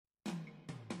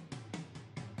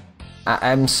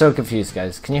I'm so confused,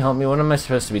 guys. Can you help me? What am I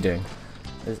supposed to be doing?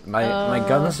 My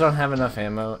guns don't have enough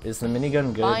ammo. Is the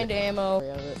minigun good? Find ammo.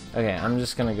 Okay, I'm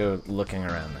just gonna go looking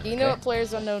around then. Do you know what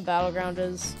Players Unknown Battleground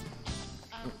is?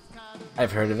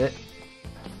 I've heard of it.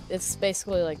 It's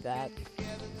basically like that.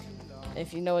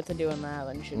 If you know what to do in that,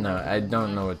 then you should. No, I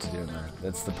don't know what to do in that.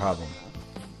 That's the problem.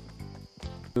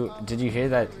 Did you hear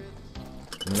that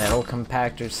metal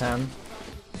compactor sound?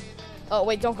 Oh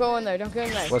wait, don't go in there. Don't go in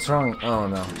there. What's wrong? Oh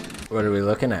no. What are we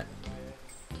looking at?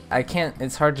 I can't.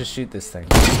 It's hard to shoot this thing.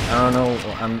 I don't know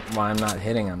why I'm not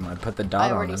hitting him. I put the dot on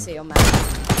him. I already see him.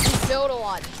 Build a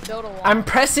lot. Build a lot. I'm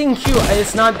pressing Q.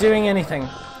 It's not doing anything.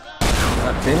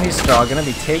 Bendy's straw gonna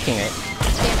be taking it.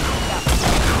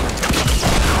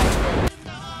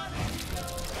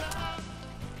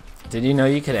 Did you know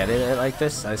you could edit it like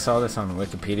this? I saw this on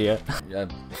Wikipedia.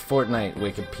 Fortnite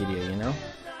Wikipedia, you know?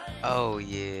 Oh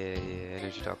yeah, I know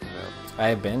what you're talking about. I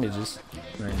have bandages.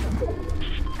 Right now.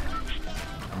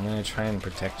 I'm gonna try and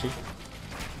protect you.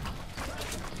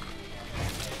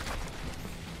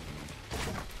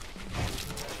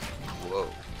 Whoa.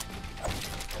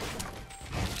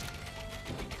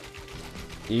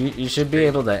 You should be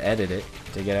able to edit it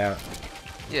to get out.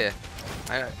 Yeah.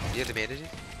 You have the bandages?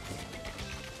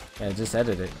 Yeah, just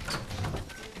edit it.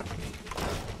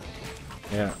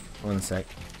 Yeah, one sec.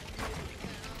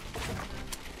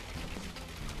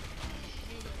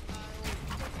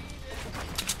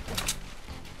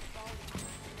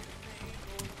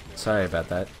 Sorry about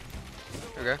that.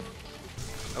 Okay.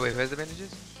 Oh wait, who has the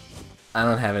bandages? I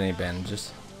don't have any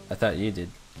bandages. I thought you did.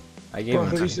 I gave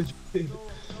them to you.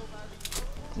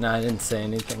 No, I didn't say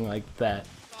anything like that.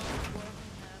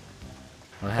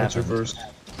 What happened? Reversed.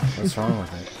 What's wrong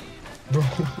with it? Bro.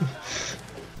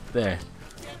 There.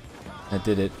 I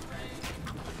did it.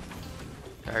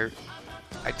 I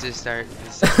just started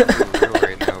real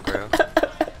right now, bro.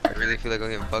 I really feel like I'm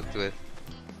getting fucked with.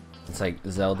 It's like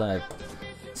Zelda.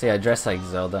 See, I dress like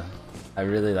Zelda. I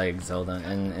really like Zelda.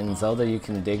 And in Zelda, you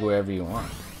can dig wherever you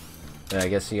want. But I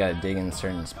guess you gotta dig in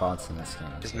certain spots in this game.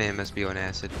 This man must be on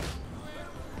acid.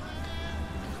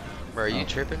 Bro, are you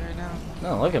tripping right now?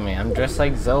 No, look at me. I'm dressed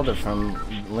like Zelda from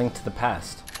Link to the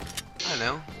Past. I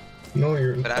know. No,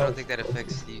 you're. But I don't think that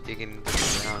affects you digging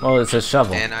around. Oh, it's a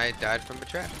shovel. And I died from a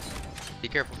trap. Be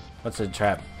careful. What's a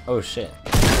trap? Oh shit.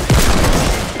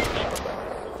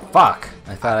 Fuck!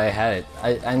 I thought I had it.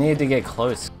 I needed to get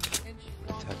close.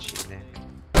 Touch you, man.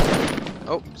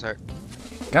 Oh, sorry.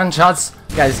 Gunshots!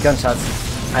 Guys, gunshots.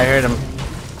 I heard him.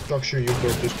 Not sure you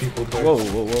built these people back. Whoa,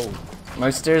 whoa, whoa. My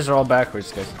stairs are all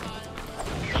backwards, guys.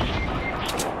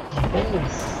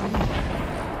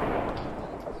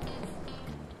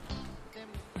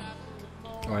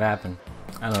 What happened?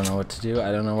 I don't know what to do.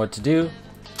 I don't know what to do.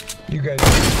 You guys.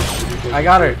 I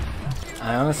got her.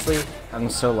 I honestly, I'm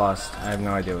so lost. I have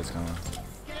no idea what's going on.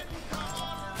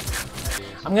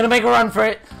 I'm gonna make a run for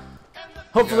it.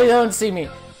 Hopefully they don't see me.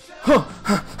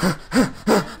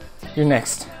 You're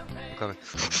next. I'm coming.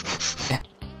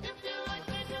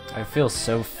 I feel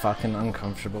so fucking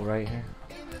uncomfortable right here.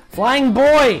 Flying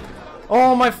boy!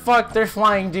 Oh my fuck, they're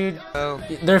flying, dude. Oh.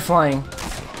 They're flying.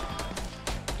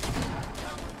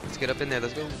 Let's get up in there,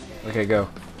 let's go. Okay, go.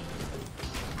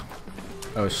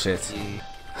 Oh shit.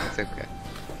 It's okay.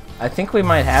 I think we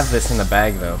might have this in the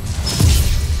bag though.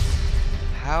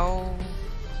 How?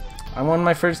 I won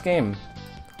my first game.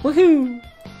 Woohoo!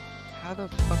 How the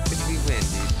fuck did we win,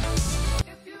 dude?